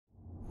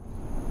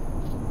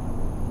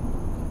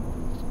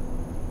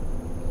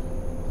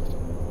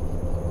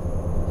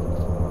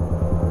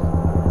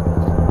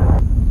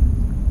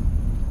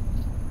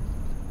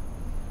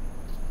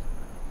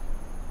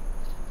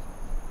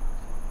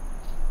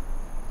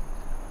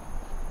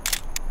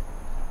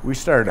We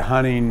started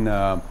hunting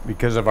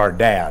because of our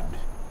dad.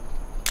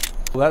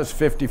 Well, that was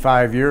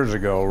 55 years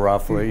ago,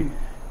 roughly,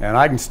 and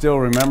I can still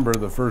remember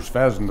the first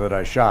pheasant that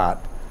I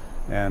shot,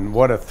 and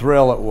what a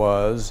thrill it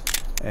was.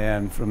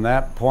 And from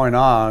that point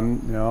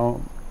on, you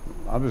know,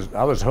 I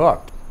was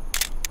hooked.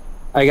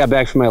 I got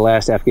back from my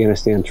last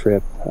Afghanistan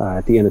trip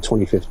at the end of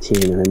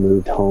 2015, and I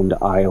moved home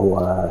to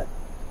Iowa.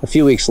 A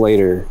few weeks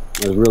later,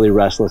 I was really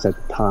restless at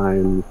the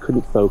time,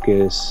 couldn't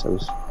focus, I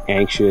was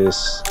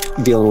anxious,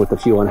 dealing with a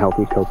few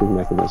unhealthy coping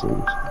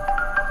mechanisms.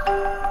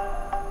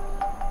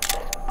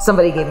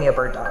 Somebody gave me a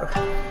bird dog,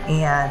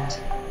 and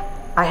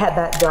I had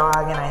that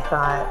dog, and I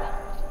thought,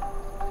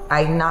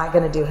 I'm not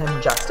gonna do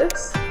him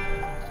justice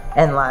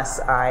unless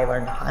I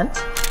learn to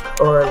hunt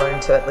or learn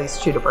to at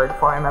least shoot a bird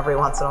for him every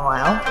once in a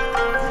while.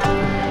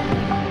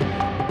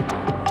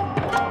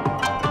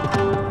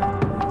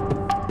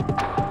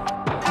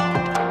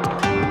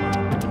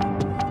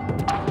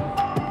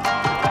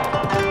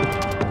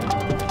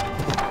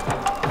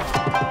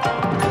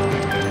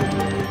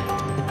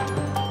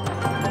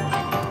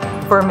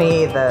 For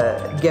me,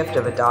 the gift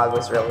of a dog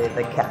was really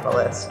the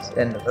catalyst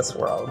into this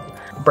world.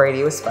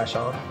 Brady was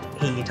special.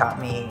 He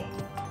taught me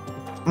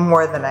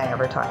more than I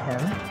ever taught him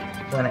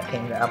when it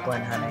came to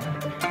upland hunting.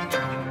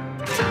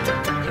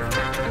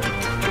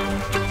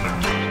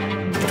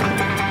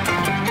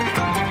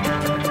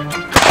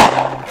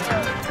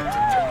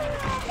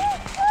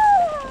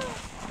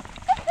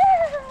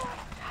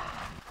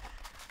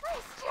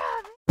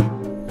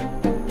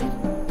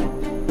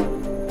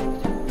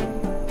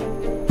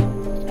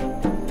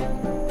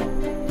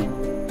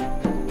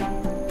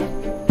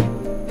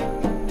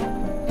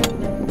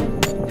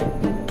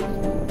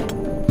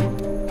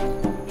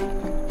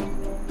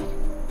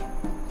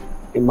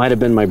 It might have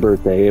been my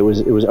birthday. It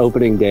was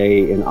opening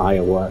day in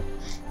Iowa,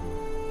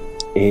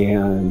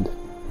 and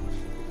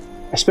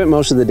I spent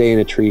most of the day in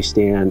a tree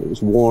stand. It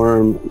was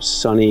warm, it was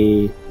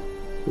sunny,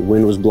 the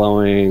wind was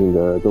blowing,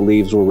 the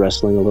leaves were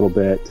rustling a little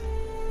bit.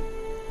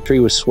 The tree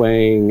was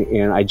swaying,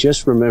 and I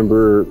just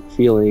remember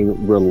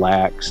feeling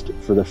relaxed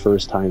for the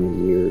first time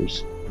in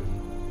years.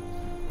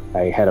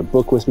 I had a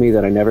book with me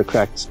that I never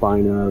cracked the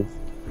spine of.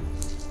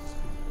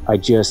 I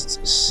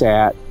just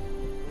sat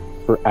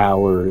for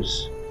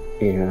hours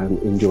and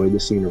enjoyed the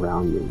scene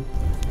around me.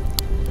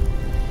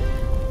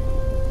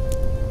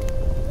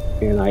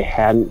 And I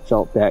hadn't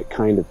felt that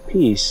kind of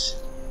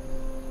peace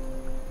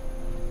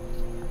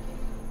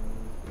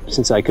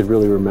since I could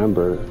really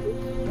remember.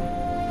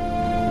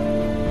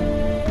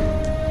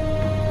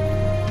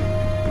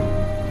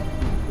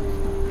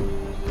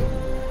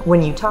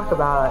 When you talk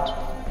about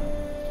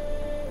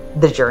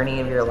the journey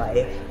of your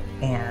life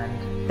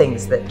and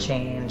things that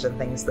change and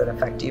things that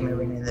affect you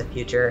moving into the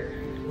future,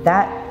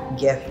 that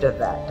gift of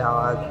that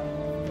dog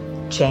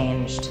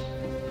changed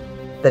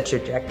the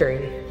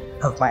trajectory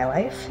of my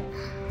life.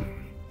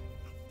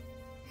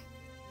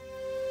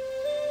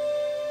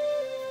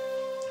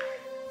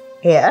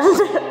 And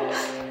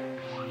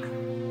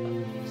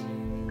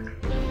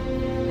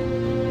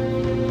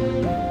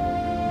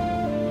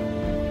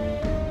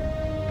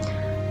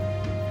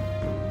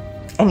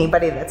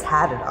anybody that's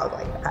had a dog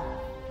like that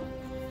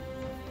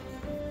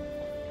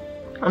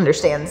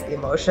understands the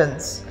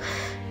emotions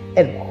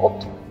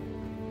involved.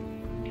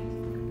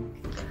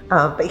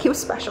 But he was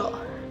special.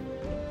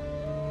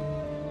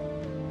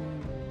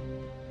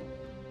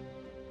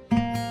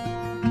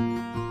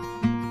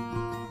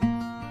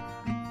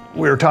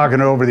 We were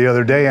talking over the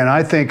other day, and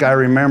I think I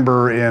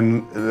remember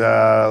in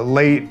the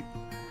late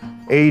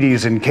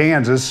 80s in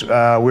Kansas, we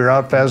were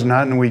out pheasant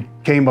hunting, and we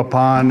came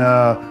upon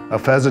a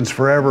Pheasants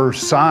Forever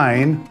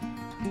sign,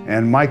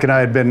 and Mike and I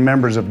had been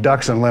members of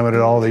Ducks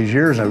Unlimited all these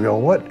years, and I go,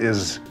 what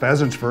is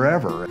Pheasants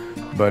Forever?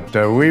 But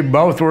we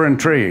both were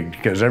intrigued,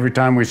 because every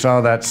time we saw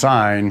that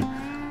sign,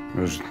 it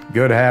was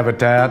good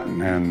habitat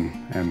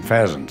and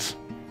pheasants.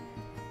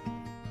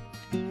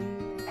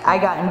 I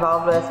got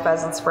involved with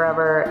Pheasants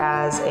Forever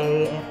as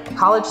a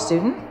college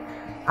student.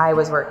 I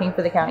was working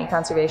for the County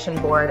Conservation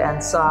Board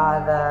and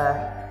saw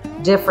the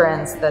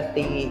difference that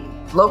the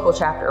local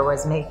chapter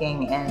was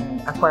making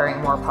in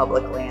acquiring more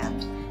public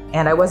land.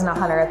 And I wasn't a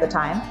hunter at the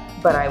time,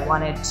 but I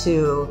wanted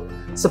to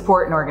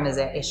support an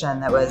organization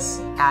that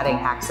was adding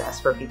access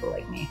for people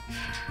like me.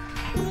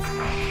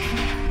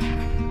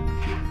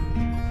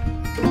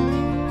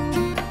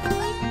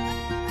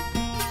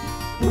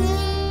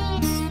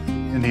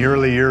 In the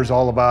early years,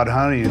 all about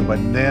hunting, but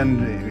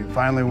then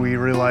finally we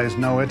realized,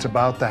 no, it's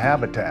about the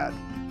habitat.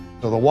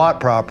 So the Watt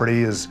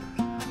property is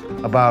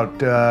about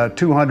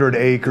 200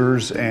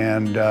 acres,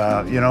 and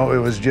you know, it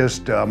was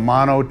just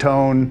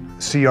monotone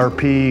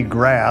CRP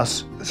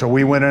grass. So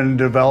we went in and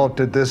developed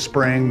it this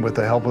spring with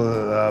the help of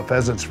the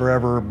Pheasants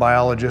Forever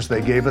biologists.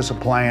 They gave us a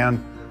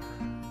plan,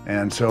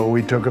 and so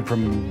we took it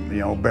from, you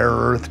know, bare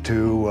earth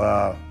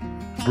to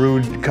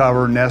brood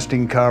cover,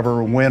 nesting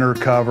cover, winter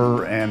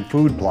cover, and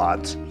food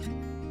plots.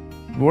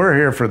 We're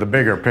here for the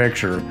bigger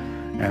picture,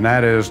 and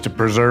that is to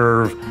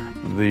preserve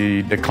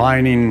the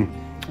declining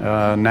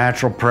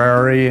natural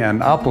prairie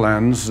and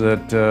uplands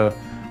that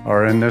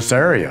are in this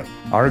area.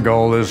 Our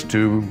goal is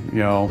to, you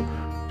know,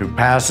 to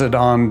pass it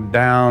on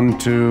down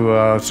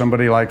to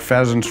somebody like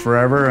Pheasants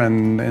Forever,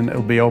 and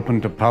it'll be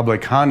open to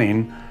public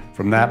hunting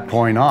from that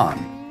point on.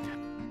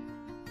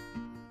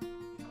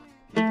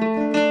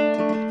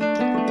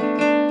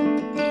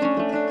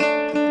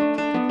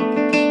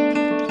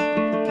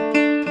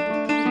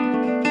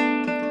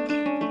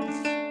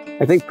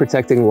 I think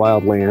protecting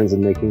wild lands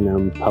and making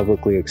them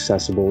publicly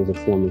accessible is a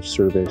form of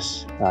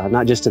service,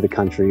 not just to the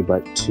country,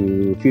 but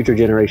to future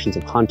generations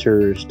of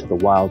hunters, to the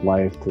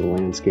wildlife, to the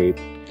landscape.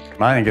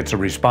 I think it's a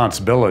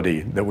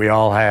responsibility that we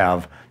all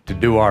have to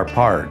do our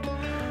part.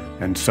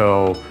 And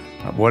so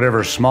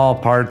whatever small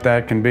part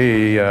that can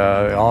be,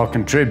 all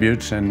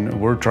contributes,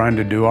 and we're trying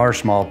to do our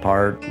small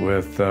part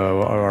with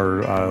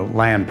our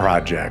land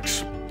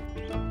projects.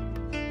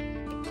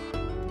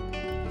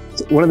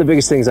 One of the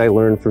biggest things I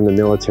learned from the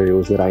military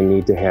was that I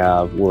need to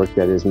have work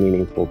that is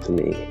meaningful to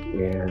me.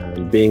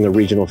 And being a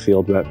regional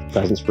field rep,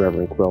 Pheasants Forever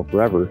and Quail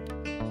Forever,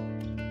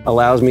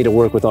 allows me to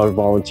work with our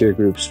volunteer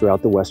groups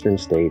throughout the western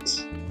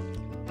states,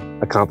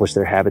 accomplish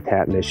their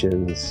habitat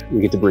missions.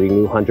 We get to bring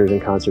new hunters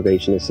and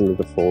conservationists into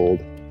the fold,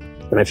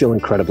 and I feel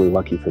incredibly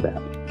lucky for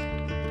that.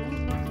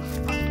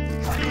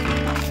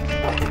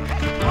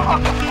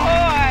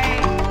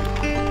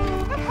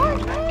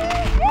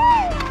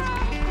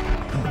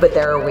 But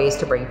there are ways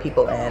to bring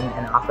people in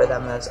and offer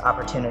them those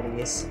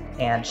opportunities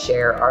and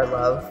share our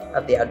love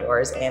of the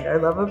outdoors and our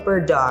love of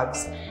bird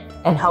dogs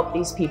and help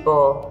these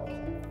people,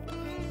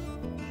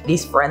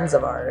 these friends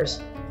of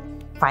ours,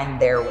 find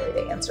their way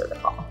to answer the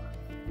call.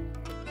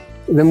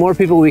 The more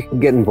people we can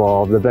get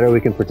involved, the better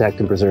we can protect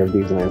and preserve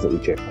these lands that we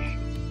cherish.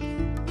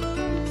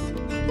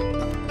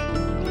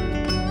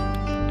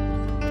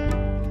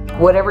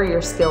 Whatever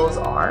your skills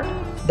are,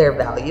 they're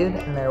valued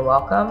and they're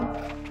welcome.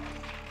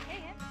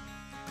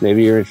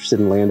 Maybe you're interested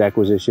in land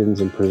acquisitions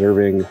and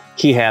preserving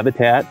key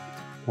habitat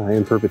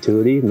in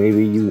perpetuity.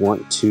 Maybe you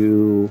want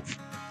to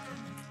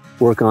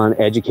work on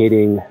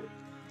educating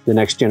the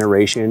next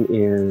generation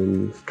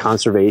in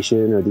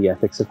conservation or the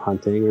ethics of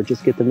hunting, or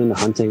just get them into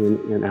hunting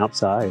and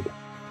outside.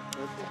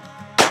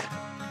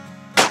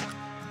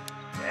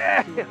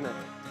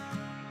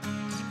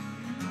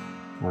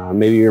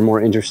 Maybe you're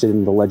more interested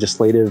in the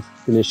legislative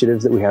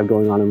initiatives that we have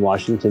going on in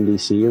Washington,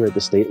 D.C. or at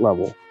the state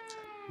level.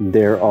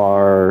 There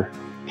are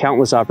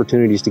countless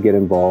opportunities to get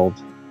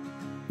involved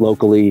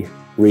locally,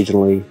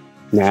 regionally,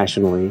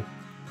 nationally.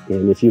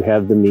 And if you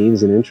have the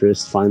means and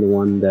interest, find the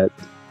one that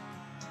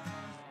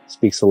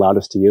speaks the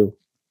loudest to you.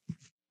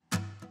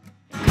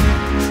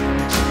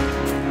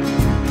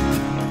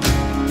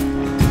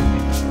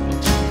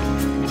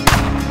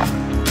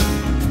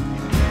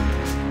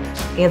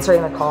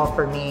 Answering the call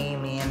for me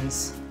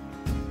means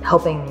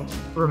helping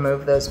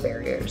remove those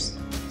barriers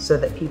so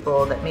that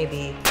people that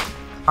maybe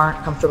aren't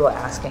comfortable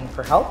asking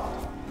for help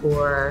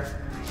or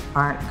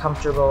aren't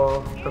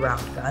comfortable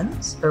around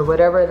guns or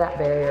whatever that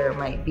barrier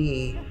might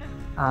be,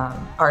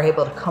 are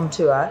able to come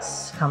to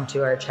us, come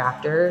to our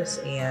chapters,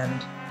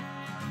 and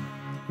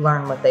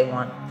learn what they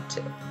want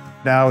to.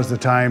 Now is the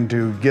time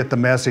to get the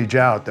message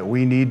out that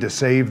we need to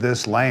save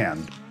this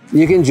land.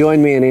 You can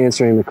join me in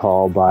answering the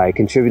call by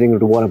contributing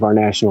to one of our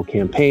national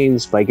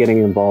campaigns, by getting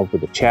involved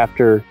with a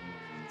chapter.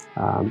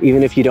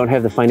 Even if you don't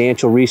have the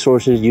financial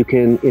resources, you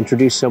can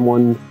introduce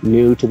someone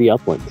new to the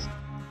uplands.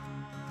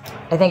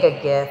 I think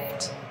a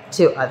gift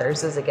to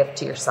others is a gift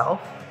to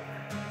yourself,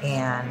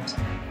 and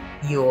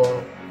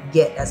you'll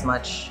get as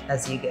much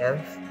as you give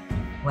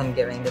when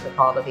giving to the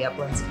Call to the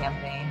Uplands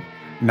campaign.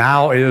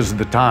 Now is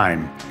the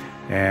time,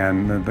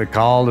 and the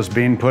call is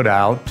being put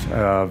out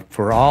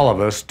for all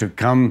of us to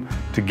come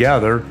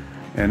together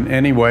in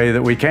any way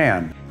that we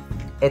can.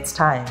 It's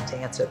time to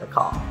answer the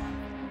call.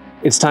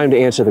 It's time to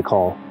answer the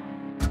call.